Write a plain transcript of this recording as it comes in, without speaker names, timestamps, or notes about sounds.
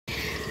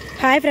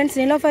Hi friends,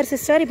 Nilofer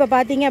sister. இப்போ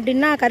பாத்தீங்க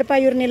அப்படினா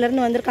கருப்பாயூர்னில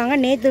இருந்து வந்திருக்காங்க.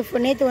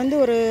 நேத்து வந்து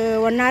ஒரு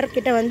 1 hour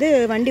கிட்ட வந்து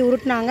வண்டி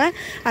உருட்டுனாங்க.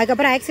 அதுக்கு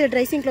அப்புறம் ஆக்சிலேட்டர்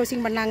ரைசிங்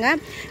க்ளோசிங் பண்ணாங்க.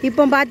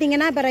 இப்போ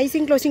பாத்தீங்கன்னா இப்ப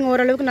ரைசிங் க்ளோசிங்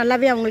ஓரளவுக்கு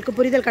நல்லாவே அவங்களுக்கு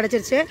புரிதல்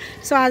கிடைச்சிருச்சு.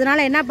 சோ அதனால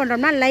என்ன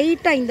பண்றோம்னா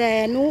லைட்டா இந்த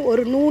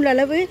ஒரு நூல்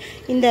அளவு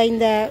இந்த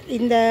இந்த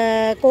இந்த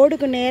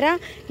கோடுக்கு நேரா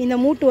இந்த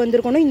மூட்டு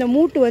வந்திருக்கணும். இந்த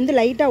மூட்டு வந்து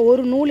லைட்டா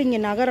ஒரு நூல் இங்க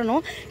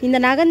நகரணும். இந்த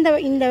நகர்ந்த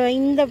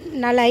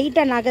இந்த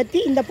லைட்டா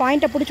நகர்த்தி இந்த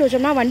பாயிண்ட பிடிச்சு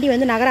வச்சோம்னா வண்டி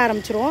வந்து நகர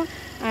ஆரம்பிச்சிரும்.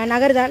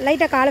 நகருதா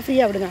லைட்டாக காலை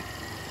ஃப்ரீயாக விடுங்க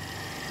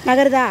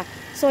நகருதா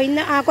ஸோ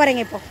இந்த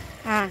குறைங்க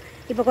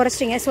இப்போ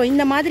குறைச்சிட்டிங்க ஸோ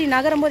இந்த மாதிரி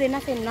நகரும்போது என்ன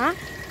செய்யணும்னா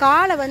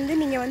காலை வந்து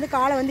நீங்கள் வந்து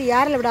காலை வந்து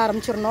ஏரில் விட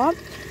ஆரம்பிச்சிடணும்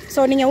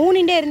ஸோ நீங்கள்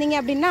ஊனிகிட்டே இருந்தீங்க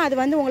அப்படின்னா அது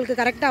வந்து உங்களுக்கு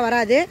கரெக்டாக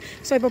வராது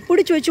ஸோ இப்போ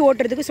பிடிச்சி வச்சு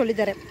ஓட்டுறதுக்கு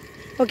சொல்லித்தரேன்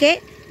ஓகே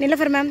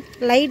நிலோஃபர் மேம்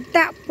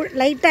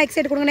லைட்டாக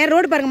எக்ஸைட் கொடுங்க நேரம்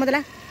ரோடு பாருங்கள்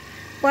முதல்ல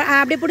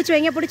அப்படியே பிடிச்சி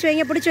வைங்க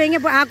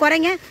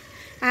குறைங்க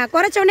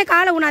குறைச்ச உடனே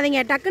காலை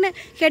ஊனாதீங்க டக்குன்னு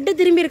ஹெட்டு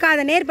திரும்பி இருக்கா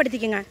அதை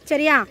நேர்படுத்திக்கோங்க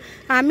சரியா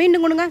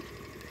மீண்டும் கொடுங்க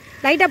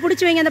லைட்டாக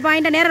பிடிச்சி வைங்க அந்த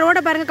பாயிண்ட்டை நேரம்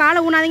ரோடை பாருங்கள் காலை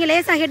ஊனாதீங்க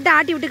லேசாக ஹெட்டை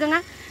ஆட்டி விட்டுக்கோங்க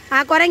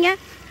குறைங்க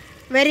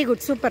வெரி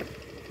குட் சூப்பர்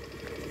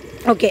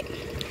ஓகே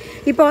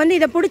இப்போ வந்து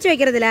இதை பிடிச்சி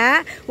வைக்கிறதுல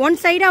ஒன்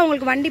சைடாக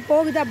உங்களுக்கு வண்டி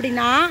போகுது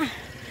அப்படின்னா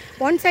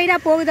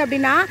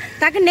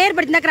டக்குன்னு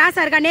நேர்படுத்தினா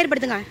கிராஸாக இருக்கா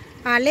நேர்படுத்துங்க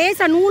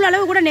லேசாக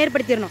நூலளவு கூட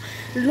நேர்படுத்திடணும்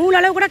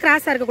நூலளவு கூட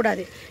கிராஸாக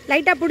இருக்கக்கூடாது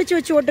லைட்டாக பிடிச்சி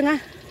வச்சு ஓட்டுங்க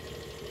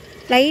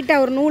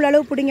லைட்டாக ஒரு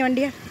நூலளவு பிடிங்க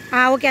வண்டியை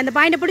ஓகே அந்த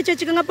பாயிண்ட்டை பிடிச்சி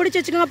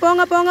வச்சுக்கோங்க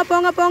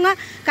போங்க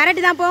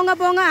கரெக்டு தான்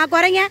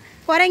போங்க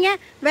குறைங்க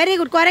வெரி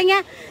குட் குறைங்க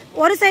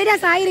ஒரு சைடாக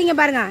சாயிறீங்க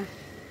பாருங்க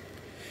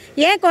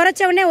ஏன்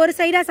குறைச்ச உடனே ஒரு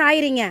சைடாக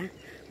சாயிறீங்க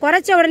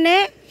குறைச்ச உடனே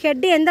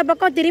ஹெட்டு எந்த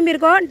பக்கம் திரும்பி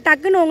இருக்கோ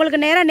டக்குன்னு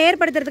உங்களுக்கு நேராக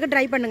நேர்படுத்துறதுக்கு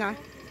ட்ரை பண்ணுங்க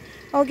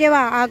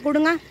ஓகேவா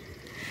கொடுங்க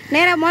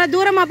நேராக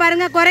தூரமாக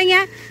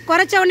பாருங்கள்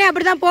குறைச்ச உடனே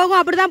அப்படி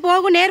தான்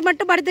போகும் நேர்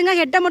மட்டும் படுத்துங்க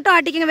ஹெட்டை மட்டும்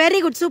ஆட்டிக்கங்க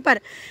வெரி குட்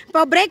சூப்பர்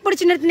இப்போ பிரேக்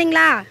பிடிச்சி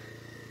நிறுத்துனீங்களா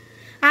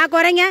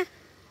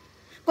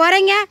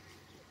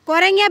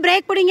குறைங்க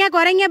பிரேக்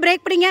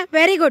பிடிங்க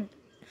வெரி குட்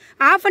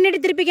ஆஃப்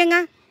பண்ணிட்டு திருப்பிக்கங்க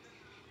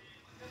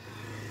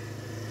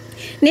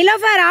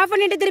நிலோஃபர் ஆஃப்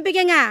பண்ணிட்டு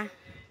திருப்பிக்கங்க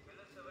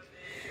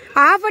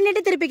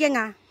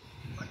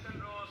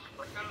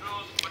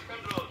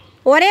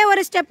ஒரே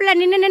ஒரு ஸ்டெப்பில்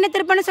நின்று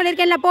திருப்பன்னு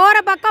சொல்லியிருக்கேன்ல போகிற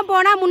பக்கம்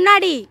போனால்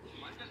முன்னாடி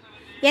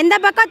எந்த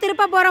பக்கம்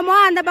திருப்ப போகிறோமோ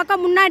அந்த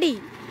பக்கம் முன்னாடி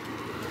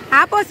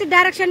ஆப்போசிட்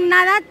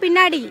டைரக்ஷன்னா தான்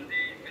பின்னாடி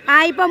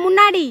இப்போ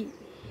முன்னாடி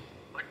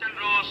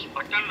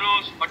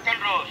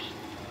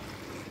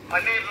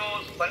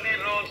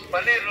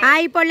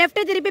இப்போ லெஃப்ட்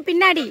திருப்பி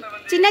பின்னாடி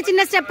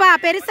சின்ன ஸ்டெப்பா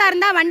பெருசா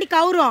இருந்தா வண்டி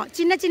கவுரும்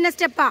சின்ன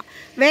ஸ்டெப்பா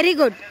வெரி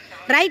குட்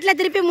ரைட்ல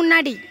திருப்பி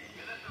முன்னாடி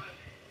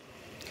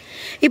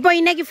இப்போ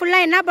இன்னைக்கு ஃபுல்லா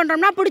என்ன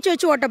பண்றோம்னா பிடிச்சி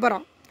வச்சு ஓட்ட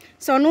போறோம்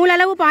ஸோ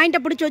நூலளவு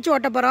பாயிண்ட்டை பிடிச்சி வச்சு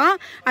ஓட்ட போகிறோம்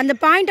அந்த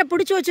பாயிண்ட்டை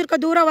பிடிச்சி வச்சுருக்க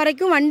தூரம்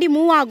வரைக்கும் வண்டி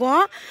மூவ்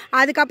ஆகும்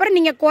அதுக்கப்புறம்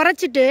நீங்கள்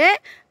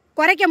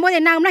குறைக்கும் போது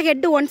என்ன ஆகும்னா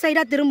ஹெட்டு ஒன்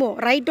சைடாக திரும்பும்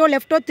ரைட்டோ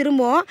லெஃப்ட்டோ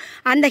திரும்பும்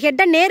அந்த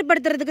ஹெட்டை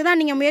நேர்படுத்துறதுக்கு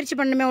தான் நீங்கள் முயற்சி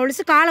பண்ணணுமே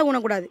ஒழிச்சு காலை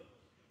ஊனக்கூடாது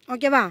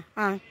ஓகேவா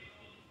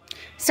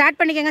ஸ்டார்ட்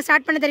பண்ணிக்கோங்க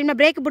ஸ்டார்ட் பண்ண தெரியுமா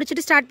பிரேக்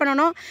பிடிச்சிட்டு ஸ்டார்ட்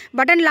பண்ணணும்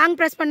பட்டன் லாங்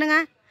ப்ரெஸ்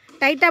பண்ணுங்கள்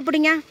டைட்டாக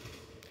பிடிங்க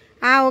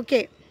ஓகே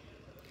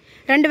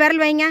 2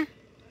 விரல் வைங்க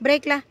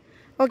பிரேக்கில்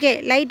ஓகே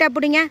லைட்டாக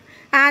பிடிங்க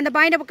அந்த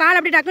பாயிண்ட் காலை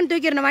அப்படி டக்குன்னு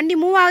தூக்கிடணும் வண்டி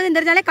மூவ் ஆகுதுன்னு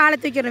தெரிஞ்சாலே காலை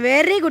தூக்கிடணும்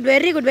வெரி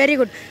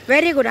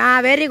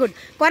குட்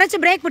குறைச்சி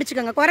பிரேக்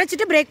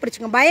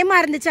பிடிச்சிக்கோங்க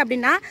பயமாக இருந்துச்சு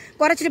அப்படின்னா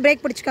குறைச்சிட்டு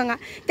பிரேக் பிடிச்சிக்கோங்க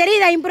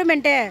தெரியுதா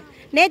இம்ப்ரூவ்மெண்ட்டு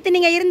நேற்று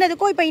நீங்கள்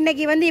இருந்ததுக்கும் இப்போ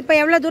இன்றைக்கி வந்து இப்போ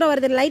எவ்வளோ தூரம்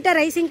வருது லைட்டாக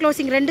ரைசிங்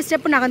க்ளோசிங் 2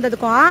 ஸ்டெப்பு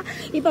நகர்ந்ததுக்கும்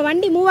இப்போ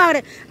வண்டி மூவ் ஆகுது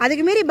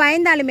அதுக்கு மீறி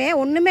பயந்தாலுமே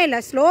ஒன்றுமே இல்லை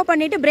ஸ்லோ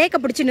பண்ணிவிட்டு பிரேக்கை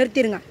பிடிச்சி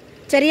நிறுத்திடுங்க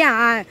சரியா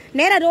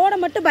நேராக ரோடை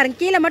மட்டும்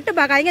பாருங்கள் கீழே மட்டும்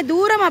பார்க்காதீங்க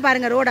தூரமாக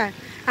பாருங்கள் ரோடை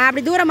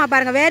அப்படி தூரமாக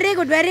பாருங்கள் வெரி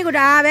குட்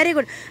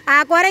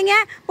குறைங்க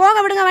போக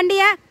விடுங்க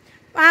வண்டியை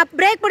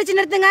பிரேக் பிடிச்சி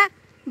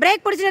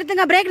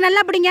நிறுத்துங்க பிரேக்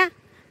நல்லா பிடிங்க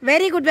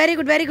வெரி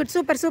குட்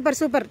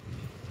சூப்பர்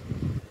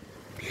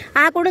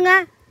கொடுங்க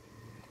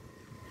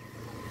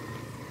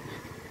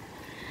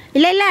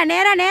இல்லை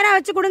நேராக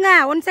வச்சு கொடுங்க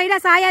ஒன்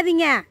சைடாக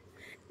சாயாதீங்க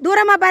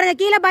தூரமாக பாருங்கள்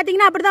கீழே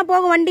பார்த்தீங்கன்னா அப்படி தான்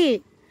போகும் வண்டி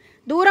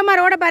தூரமாக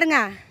ரோடை பாருங்க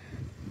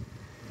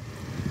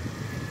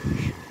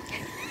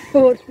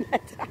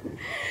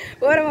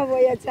ஓரமாக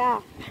போயாச்சா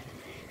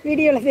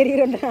வீடியோவில்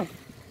தெரியுறோண்டா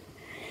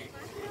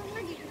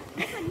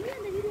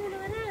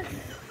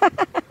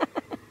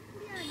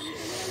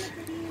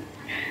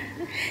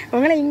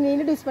உங்களை இங்கே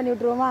இன்ட்ரடியூஸ் பண்ணி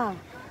விட்ருவோமா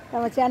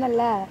நம்ம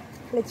சேனலில்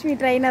லட்சுமி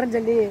ட்ரைனர்னு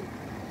சொல்லி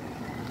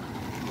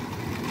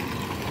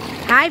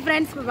ஹாய்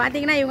ஃப்ரெண்ட்ஸ் இப்போ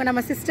பார்த்தீங்கன்னா இவங்க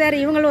நம்ம சிஸ்டர்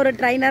இவங்களும் ஒரு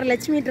ட்ரைனர்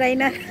லட்சுமி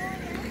ட்ரைனர்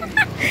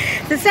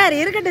சிஸ்டர்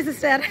இருக்கட்டும்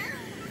சிஸ்டர்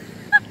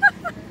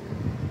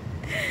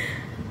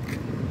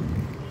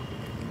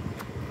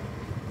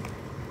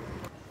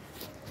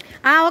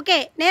ஓகே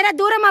நேராக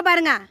தூரமாக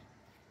பாருங்க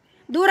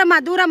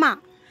தூரமாக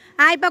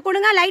இப்போ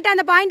கொடுங்க லைட்டாக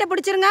அந்த பாயிண்ட்டை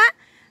பிடிச்சிருங்க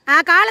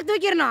காலை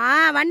தூக்கிடணும்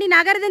வண்டி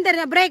நகருதுன்னு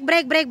தெரியும்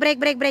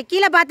பிரேக்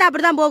கீழே பார்த்தா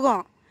அப்படி தான்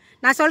போகும்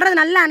நான் சொல்கிறது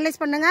நல்லா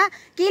அனலைஸ் பண்ணுங்கள்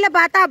கீழே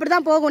பார்த்தா அப்படி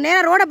தான் போகும்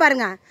நேராக ரோடை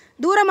பாருங்கள்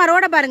தூரமாக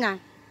ரோடை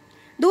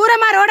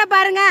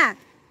பாருங்கள்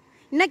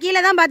இன்னும் கீழே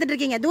தான் பார்த்துட்டு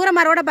இருக்கீங்க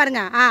தூரமாக ரோடை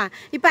பாருங்கள்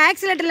இப்போ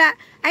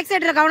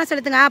ஆக்சிலேட்டரில் கவனம்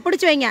செலுத்துங்க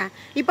பிடிச்சி வைங்க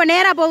இப்போ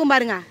நேராக போகும்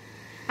பாருங்கள்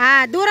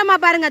தூரமாக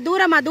பாருங்க,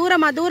 தூரமா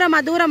தூரமா தூரமா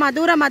தூரமா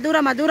தூரமா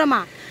தூரமா தூரமா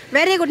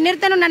வெரி குட்.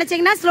 நிறுத்தணும்னு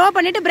நினச்சிங்கன்னா ஸ்லோ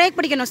பண்ணிவிட்டு பிரேக்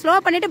பிடிக்கணும். ஸ்லோ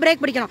பண்ணிவிட்டு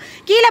பிரேக் பிடிக்கணும்.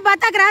 கீழே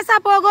பார்த்தா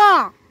கிராஸாக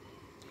போகும்.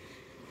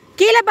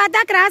 கீழே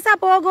பார்த்தா கிராஸாக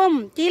போகும்.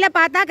 கீழே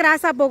பார்த்தா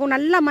கிராஸாக போகும்.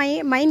 நல்லா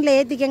மைண்டில்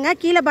ஏற்றிக்கங்க.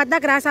 கீழே பார்த்தா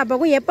கிராஸாக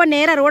போகும். எப்போ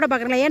நேராக ரோடை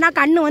பார்க்குறீங்களா? ஏன்னா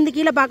கண்ணு வந்து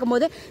கீழே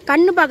பார்க்கும்போது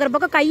கண்ணு பார்க்குற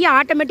பக்கம் கையை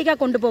ஆட்டோமேட்டிக்காக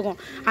கொண்டு போகும்.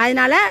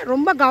 அதனால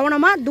ரொம்ப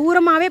கவனமாக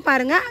தூரமாகவே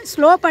பாருங்கள்.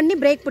 ஸ்லோ பண்ணி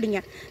பிரேக்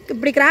பிடிங்க.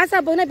 இப்படி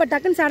கிராஸாக போகுதுன்னா இப்போ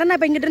டக்குன்னு சடனாக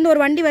இப்போ இங்கிட்டிருந்து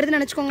ஒரு வண்டி வருதுன்னு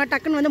நினச்சிக்கோங்க.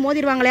 டக்குன்னு வந்து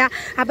மோதிடுவாங்க இல்லையா?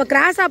 அப்போ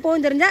கிராஸாக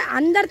போகும் தெரிஞ்சால்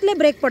அந்த இடத்துல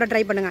பிரேக் போட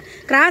ட்ரை பண்ணுங்கள்.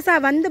 கிராஸாக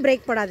வந்து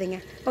பிரேக் போடாதீங்க.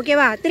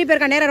 ஓகேவா? திருப்பி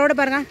இருக்கா நேராக ரோடை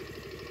பாருங்கள்.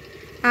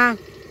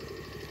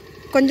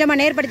 கொஞ்சமாக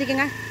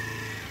நேர்படுத்திக்கங்க.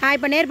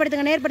 இப்போ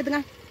நேர்படுத்துங்க.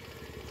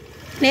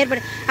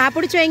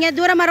 பிடிச்சி வைங்க.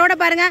 தூரமாக ரோடை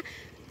பாருங்கள்.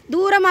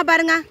 தூரமாக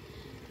பாருங்கள்.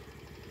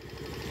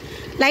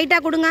 லைட்டாக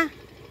கொடுங்க.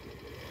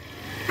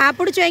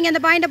 பிடிச்சி வைங்க.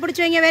 அந்த பாயிண்ட்டை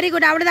பிடிச்சி வைங்க. Very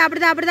good. அப்படிதான்.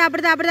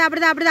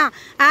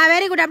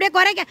 Very good. அப்படியே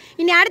குறைக்க.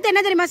 இனி அடுத்து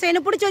என்ன தெரியுமா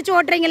செய்யணும்? பிடிச்சி வச்சு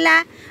ஓட்டுறீங்கல்ல,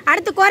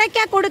 அடுத்து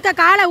குறைக்க கொடுக்க,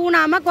 காலை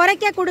ஊனாமல்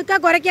குறைக்க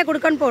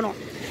கொடுக்கன்னு போகணும்.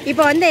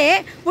 இப்போ வந்து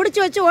பிடிச்சி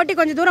வச்சு ஓட்டி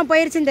கொஞ்சம் தூரம்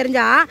போயிருச்சுன்னு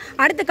தெரிஞ்சா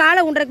அடுத்து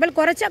காலை ஊன்றதுக்கு மேலே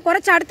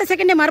குறைச்ச அடுத்த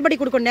செகண்டே மறுபடி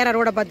கொடுக்கணும். நேராக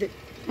ரோடை பார்த்து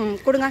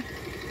கொடுங்க.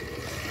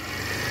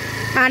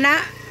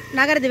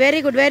 நகருது. Very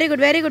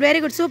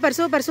good. சூப்பர்.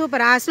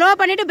 ஸ்லோ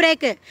பண்ணிவிட்டு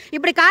பிரேக்கு.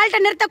 இப்படி கால்கிட்ட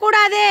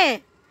நிறுத்தக்கூடாது.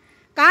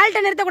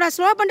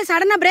 ஸ்லோ பண்ணிட்டு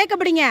சடனாக பிரேக்கை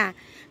பிடிங்க.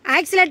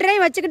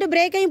 ஆக்சிலேட்டரையும் வச்சுக்கிட்டு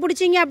பிரேக்கையும்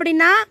பிடிச்சிங்க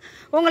அப்படின்னா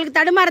உங்களுக்கு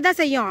தடுமாற தான்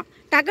செய்யும்.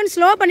 டக்குன்னு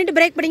ஸ்லோ பண்ணிவிட்டு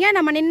பிரேக் பிடிங்க.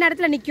 நம்ம நின்ன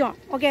இடத்துல நிற்கும்.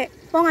 ஓகே,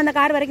 போங்க. அந்த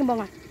கார் வரைக்கும்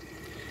போங்க.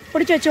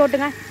 பிடிச்சி வச்சு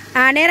ஓட்டுங்க.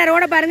 நேராக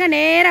ரோடை பாருங்கள்.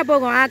 நேராக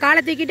போகும். காலை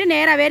தூக்கிட்டு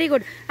நேராக. Very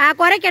good.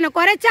 குறைக்கணும்.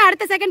 குறைச்சா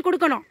அடுத்த செகண்ட்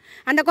கொடுக்கணும்.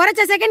 அந்த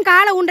குறைச்ச செகண்ட்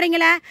காலை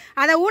ஊன்றீங்களே,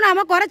 அதை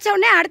ஊனாமல் குறைச்ச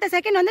உடனே அடுத்த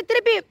செகண்ட் வந்து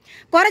திருப்பி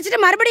குறைச்சிட்டு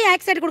மறுபடியும்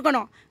ஆக்சிலேட்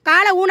கொடுக்கணும்.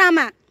 காலை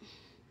ஊனாமல்.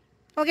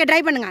 ஓகே,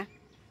 ட்ரை பண்ணுங்கள்.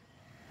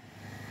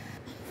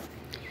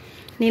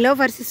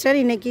 நிலோஃபர்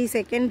சிஸ்டர் இன்றைக்கி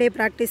செகண்ட் டே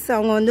ப்ராக்டிஸ்.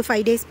 அவங்க வந்து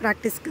 5 days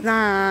ப்ராக்டிஸ்க்கு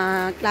தான்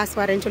கிளாஸ்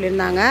வரேன்னு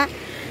சொல்லியிருந்தாங்க.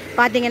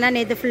 பார்த்தீங்கன்னா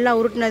நேற்று ஃபுல்லாக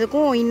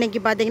உருட்டினதுக்கும் இன்றைக்கி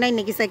பார்த்தீங்கன்னா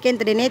இன்றைக்கி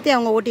செகண்ட் டே. நேற்றே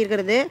அவங்க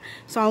ஓட்டியிருக்கிறது.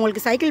 ஸோ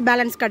அவங்களுக்கு சைக்கிள்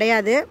பேலன்ஸ்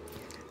கிடையாது.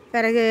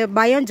 பிறகு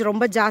பயம்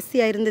ரொம்ப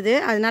ஜாஸ்தியாக இருந்தது.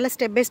 அதனால்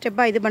ஸ்டெப் பை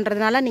ஸ்டெப்பாக இது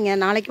பண்ணுறதுனால நீங்கள்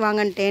நாளைக்கு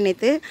வாங்கன்ட்டேன்.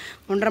 நேற்று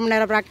 1.5 மணி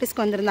நேரம்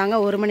ப்ராக்டிஸ்க்கு வந்திருந்தாங்க.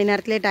 1 மணி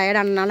நேரத்துலேயே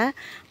டயர்டானதுனால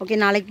ஓகே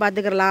நாளைக்கு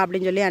பார்த்துக்கலாம்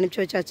அப்படின்னு சொல்லி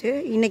அனுப்பிச்சி வச்சாச்சு.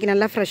 இன்றைக்கி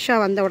நல்லா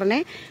ஃப்ரெஷ்ஷாக வந்த உடனே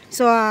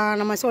ஸோ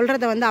நம்ம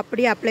சொல்கிறத வந்து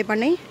அப்படியே அப்ளை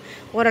பண்ணி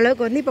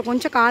ஓரளவுக்கு வந்து இப்போ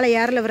கொஞ்சம் காலை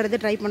ஏரில்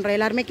விடுறது ட்ரை பண்ணுறோம்.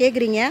 எல்லாருமே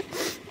கேட்குறீங்க,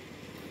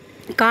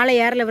 காலை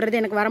ஏரில் விடுறது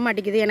எனக்கு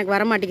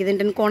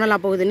வரமாட்டேங்குதுன்ட்டு கோணலாக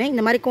போகுதுன்னு.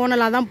 இந்த மாதிரி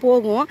கோணலாக தான்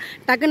போகும்.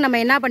 டக்குன்னு நம்ம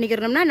என்ன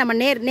பண்ணிக்கிறோம்னா நம்ம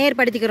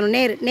நேர்படுத்திக்கிறோம்.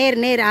 நேர்.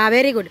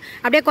 Very good.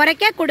 அப்படியே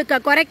குறைக்க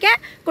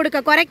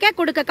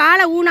கொடுக்க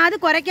காலை ஊனாது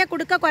குறைக்க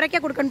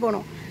கொடுக்கன்னு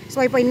போகணும். ஸோ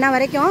இப்போ இன்ன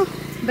வரைக்கும்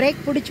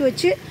பிரேக் பிடிச்சி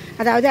வச்சு,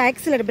 அதாவது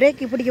ஆக்சிலேட்டர்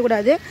பிரேக்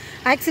பிடிக்கக்கூடாது,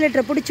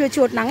 ஆக்சிலேட்டரை பிடிச்சி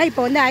வச்சு ஓட்டினாங்க.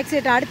 இப்போ வந்து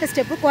ஆக்சிலேட்டர் அடுத்த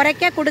ஸ்டெப்பு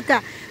குறைக்க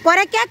கொடுக்க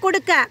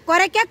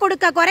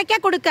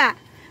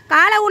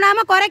காலை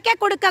ஊனாமல் குறைக்க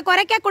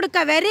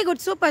கொடுக்க. Very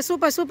good.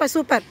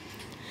 சூப்பர்.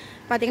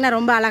 பார்த்திங்கன்னா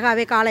ரொம்ப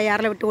அழகாகவே காலை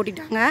ஏரில் விட்டு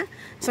ஓட்டிட்டாங்க.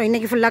 ஸோ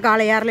இன்றைக்கி ஃபுல்லாக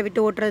காலை ஏரில்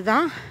விட்டு ஓட்டுறது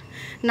தான்.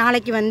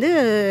 நாளைக்கு வந்து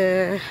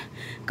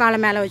காலை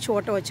மேலே வச்சு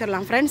ஓட்ட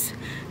வச்சிடலாம் ஃப்ரெண்ட்ஸ்.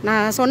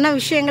 நான் சொன்ன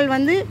விஷயங்கள்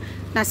வந்து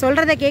நான்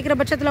சொல்கிறத கேட்குற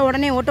பட்சத்தில்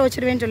உடனே ஓட்ட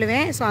வச்சிருவேன்னு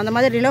சொல்லுவேன். ஸோ அந்த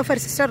மாதிரி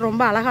நிலோஃபர் சிஸ்டர்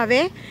ரொம்ப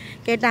அழகாகவே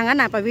கேட்டாங்க.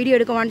 நான் இப்போ வீடியோ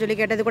எடுக்குவான்னு சொல்லி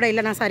கேட்டது கூட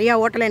இல்லை, நான்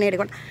சரியாக ஓட்டலை என்ன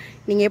எடுக்கணும்.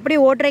 நீங்கள் எப்படி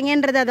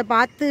ஓட்டுறீங்கன்றதை அதை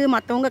பார்த்து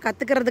மற்றவங்க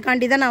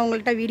கற்றுக்கிறதுக்காண்டி தான் நான்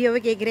உங்கள்கிட்ட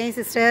வீடியோவே கேட்குறேன்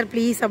சிஸ்டர்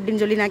ப்ளீஸ்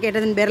அப்படின்னு சொல்லி நான்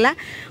கேட்டதுன்னு பேரில்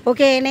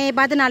ஓகே என்னையை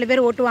பார்த்து 4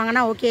 பேர்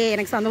ஓட்டுவாங்கன்னா ஓகே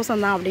எனக்கு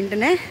சந்தோஷம் தான்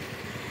அப்படின்ட்டுன்னு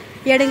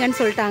எடுங்கன்னு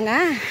சொல்லிட்டாங்க.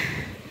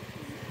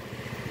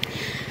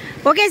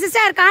 ஓகே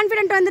சிஸ்டர்,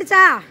 கான்ஃபிடென்ட்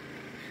வந்துருச்சா?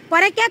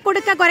 குறைக்க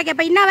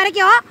இப்போ இன்ன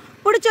வரைக்கும்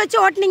பிடிச்சி வச்சு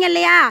ஓட்டினீங்க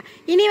இல்லையா?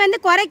 இனி வந்து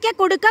குறைக்க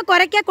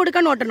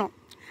கொடுக்கன்னு ஓட்டணும்.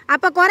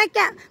 அப்போ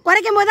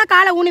குறைக்கும் போது தான்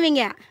காலை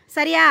ஊனுவீங்க,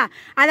 சரியா?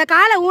 அதை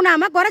காலை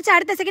ஊனாமல் குறைச்சி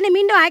அடுத்த செகண்ட்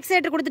மீண்டும்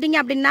ஆக்சிலேட்டர் கொடுத்துட்டீங்க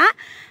அப்படின்னா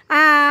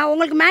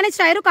உங்களுக்கு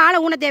மேனேஜ் ஆயிரும், காலை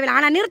ஊன தேவையில்லை.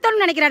 ஆனால்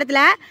நிறுத்தணும்னு நினைக்கிற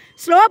இடத்துல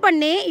ஸ்லோ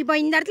பண்ணி, இப்போ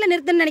இந்த இடத்துல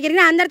நிறுத்தணும்னு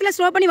நினைக்கிறீங்கன்னா அந்த இடத்துல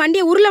ஸ்லோ பண்ணி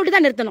வண்டியை உருளை விட்டு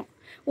தான் நிறுத்தணும்.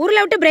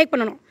 உருளை விட்டு பிரேக்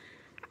பண்ணணும்.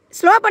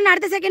 ஸ்லோ பண்ண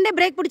அடுத்த செகண்டே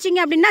பிரேக் பிடிச்சிங்க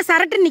அப்படின்னா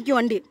சரட்டு நிற்கும்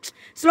வண்டி.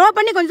 ஸ்லோ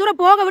பண்ணி கொஞ்சம் தூரம்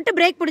போக விட்டு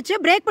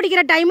பிரேக்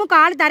பிடிக்கிற டைமும்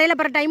கால் தரையில்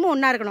போகிற டைமும்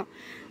ஒன்றா இருக்கணும்.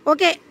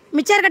 ஓகே,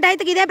 மிச்சம் இருக்க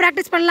டயத்துக்கு இதே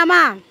ப்ராக்டிஸ் பண்ணலாமா?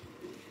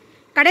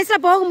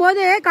 கடைசியில்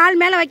போகும்போது கால்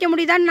மேலே வைக்க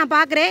முடியுதான்னு நான்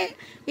பார்க்குறேன்.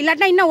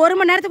 இல்லாட்டினா இன்னும் 1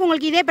 மணி நேரத்துக்கு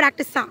உங்களுக்கு இதே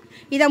ப்ராக்டிஸ் தான்.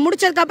 இதை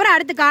முடிச்சதுக்கப்புறம்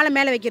அடுத்து காலை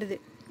மேலே வைக்கிறது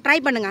ட்ரை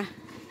பண்ணுங்கள்.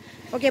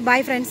 Okay,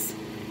 bye friends.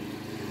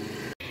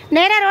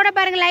 நேராக ரோடை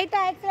பாருங்கள்,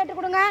 லைட்டாக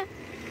ஆக்சிலேட்டர் கொடுங்க.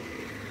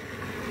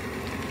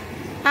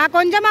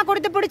 கொஞ்சமாக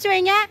கொடுத்து பிடிச்சி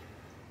வைங்க.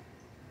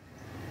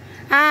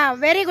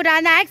 Very good.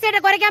 அந்த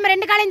ஆக்சிலேட்டர் குறைக்காம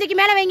 2 காலையும் தூக்கி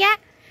மேலே வைங்க.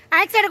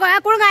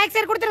 ஆக்சிலேட்டர் கொடுங்க.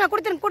 ஆக்சிலேட்டர்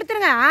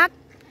கொடுத்துருங்க.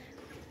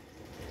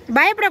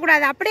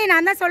 பயப்படக்கூடாது. அப்படியே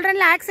நான் தான்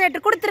சொல்கிறேன்ல,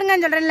 ஆக்சிலேட்டர்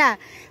கொடுத்துருங்கன்னு சொல்கிறேன்ல,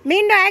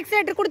 மீண்டும்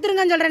ஆக்சிலேட்டர்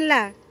கொடுத்துருங்கன்னு சொல்கிறேன்ல.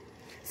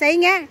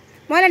 செய்யுங்க.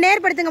 முதல்ல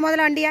நேர்படுத்துங்க.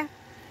 முதல்ல வண்டியை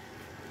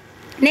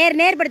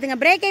நேர்படுத்துங்க.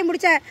 பிரேக்கையும்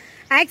முடிச்ச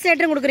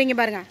ஆக்சிலேட்டரும் கொடுக்குறீங்க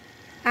பாருங்கள்.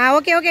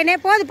 ஓகே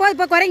போது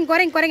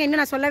குறைங்க.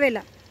 இன்னும் நான் சொல்லவே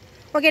இல்லை.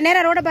 ஓகே,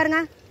 நேராக ரோடை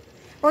பாருங்கள்.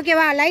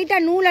 ஓகேவா?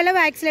 லைட்டாக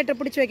நூலளவு ஆக்சிலேட்டர்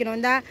பிடிச்சி வைக்கணும்.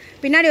 இந்த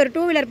பின்னாடி ஒரு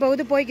 2 வீலர்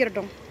போகுது,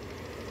 போய்க்கிறட்டும்.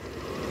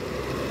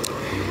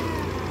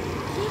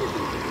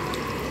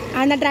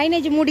 அந்த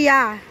ட்ரைனேஜ் மூடியா?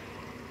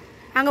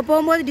 அங்கே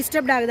போகும்போது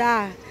டிஸ்டர்ப்ட் ஆகுதா?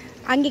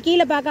 அங்கே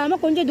கீழே பார்க்காம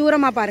கொஞ்சம்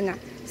தூரமாக பாருங்கள்.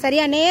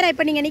 சரியா? நேராக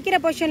இப்போ நீங்கள் நிற்கிற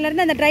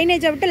பொசிஷன்லேருந்து அந்த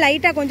ட்ரைனேஜை விட்டு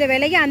லைட்டாக கொஞ்சம்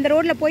விலகி அந்த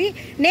ரோட்டில் போய்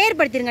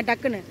நேர்படுத்திடுங்க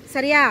டக்குன்னு.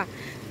 சரியா?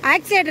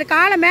 ஆக்சிலேட்டர்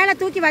காலை மேலே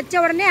தூக்கி வச்ச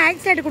உடனே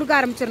ஆக்சிலேட்டர் கொடுக்க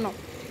ஆரம்பிச்சிடணும்.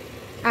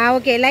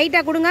 ஓகே,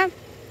 லைட்டாக கொடுங்க.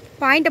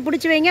 பாயிண்ட்டை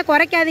பிடிச்சி வைங்க,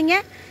 குறைக்காதீங்க.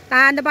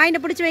 அந்த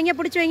பாயிண்ட்டை பிடிச்சி வைங்க,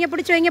 பிடிச்சி வைங்க,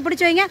 பிடிச்சி வைங்க,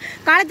 பிடிச்சி வைங்க.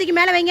 காலத்துக்கு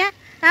மேலே வைங்க.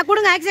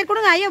 கொடுங்க, ஆக்சிலேட்டர்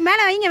கொடுங்க. ஐயோ,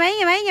 மேலே வைங்க,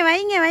 வைங்க, வைங்க,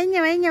 வைங்க, வைங்க,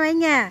 வைங்க,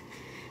 வைங்க.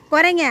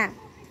 குறைங்க.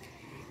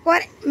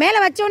 மேலே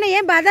வச்சோடனே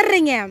ஏன்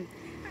பதறீங்க?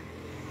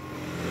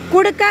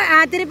 கொடுக்க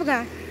திருப்புங்க.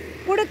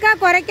 கொடுக்க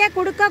குறைக்க,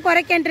 கொடுக்க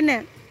குறைக்கன்ட்டுன்னு.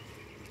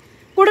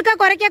 கொடுக்க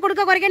குறைக்க,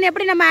 கொடுக்க குறைக்கன்னு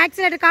எப்படி நம்ம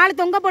ஆக்சிலேட்டர் கால்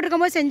தொங்க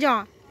போட்டிருக்கும் போது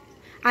செஞ்சோம்,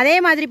 அதே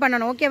மாதிரி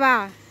பண்ணணும். ஓகேவா?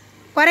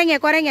 குறைங்க,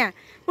 குறைங்க.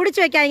 பிடிச்சி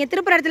வைக்காதீங்க,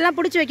 திருப்புற இடத்துலலாம்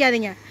பிடிச்சி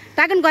வைக்காதீங்க.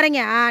 டக்குன்னு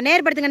குறைங்க.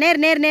 நேர்படுத்துங்க. நேர்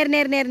நேர் நேர்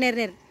நேர் நேர் நேர்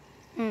நேர்.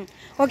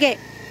 ஓகே,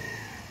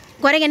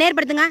 குறைங்க,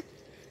 நேர்படுத்துங்க.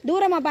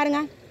 தூரமாக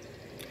பாருங்கள்.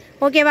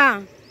 ஓகேவா?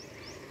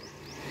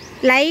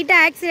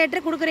 லைட்டாக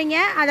ஆக்சிலேட்டர் கொடுக்குறீங்க,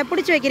 அதை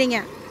பிடிச்சி வைக்கிறீங்க.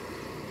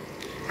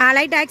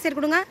 லைட்டாக ஆக்சிலேட்டர்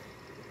கொடுங்க.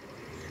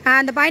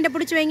 அந்த பாயிண்ட்டை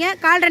பிடிச்சி வைங்க.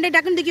 கால் ரெண்டே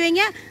டக்குன்னு தூக்கி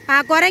வைங்க.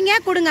 குறைங்க,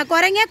 கொடுங்க,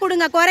 குறைங்க,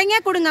 கொடுங்க, குறைங்க,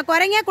 கொடுங்க,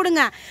 குறைங்க,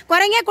 கொடுங்க,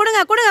 குறைங்க,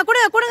 கொடுங்க, கொடுங்க,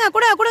 கொடுங்க, கொடுங்க,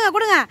 கொடுங்க, கொடுங்க,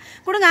 கொடுங்க,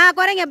 கொடுங்க.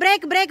 குறைங்க.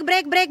 Break break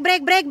break break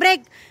break break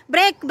break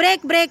break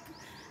break break.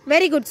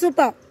 Very good,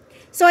 super.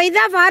 So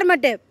இதுதான்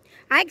ஃபார்மெட்டு.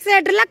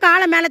 ஆக்சிலேட்டரில்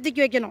காலை மேலே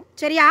தூக்கி வைக்கணும்.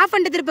 சரி, ஆஃப்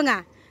பண்ணிட்டு திருப்புங்க.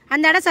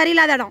 அந்த இடம்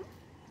சரியில்லாத இடம்.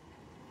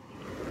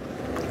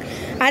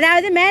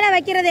 அதாவது மேலே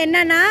வைக்கிறது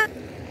என்னன்னா,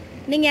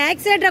 நீங்கள்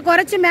ஆக்சிலேட்டரை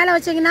குறைச்சி மேலே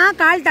வச்சிங்கன்னா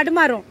கால்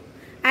தடுமாறும்.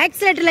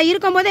 ஆக்சிலேட்டரில்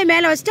இருக்கும் போதே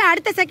மேலே வச்சுட்டு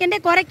அடுத்த செகண்டே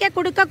குறைக்க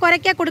கொடுக்க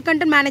குறைக்க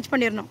கொடுக்கன்ட்டு மேனேஜ்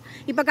பண்ணிடணும்.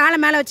 இப்போ காலை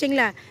மேலே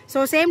வச்சிங்களா? ஸோ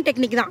சேம்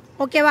டெக்னிக் தான்.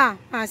 ஓகேவா?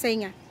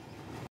 செய்யுங்க.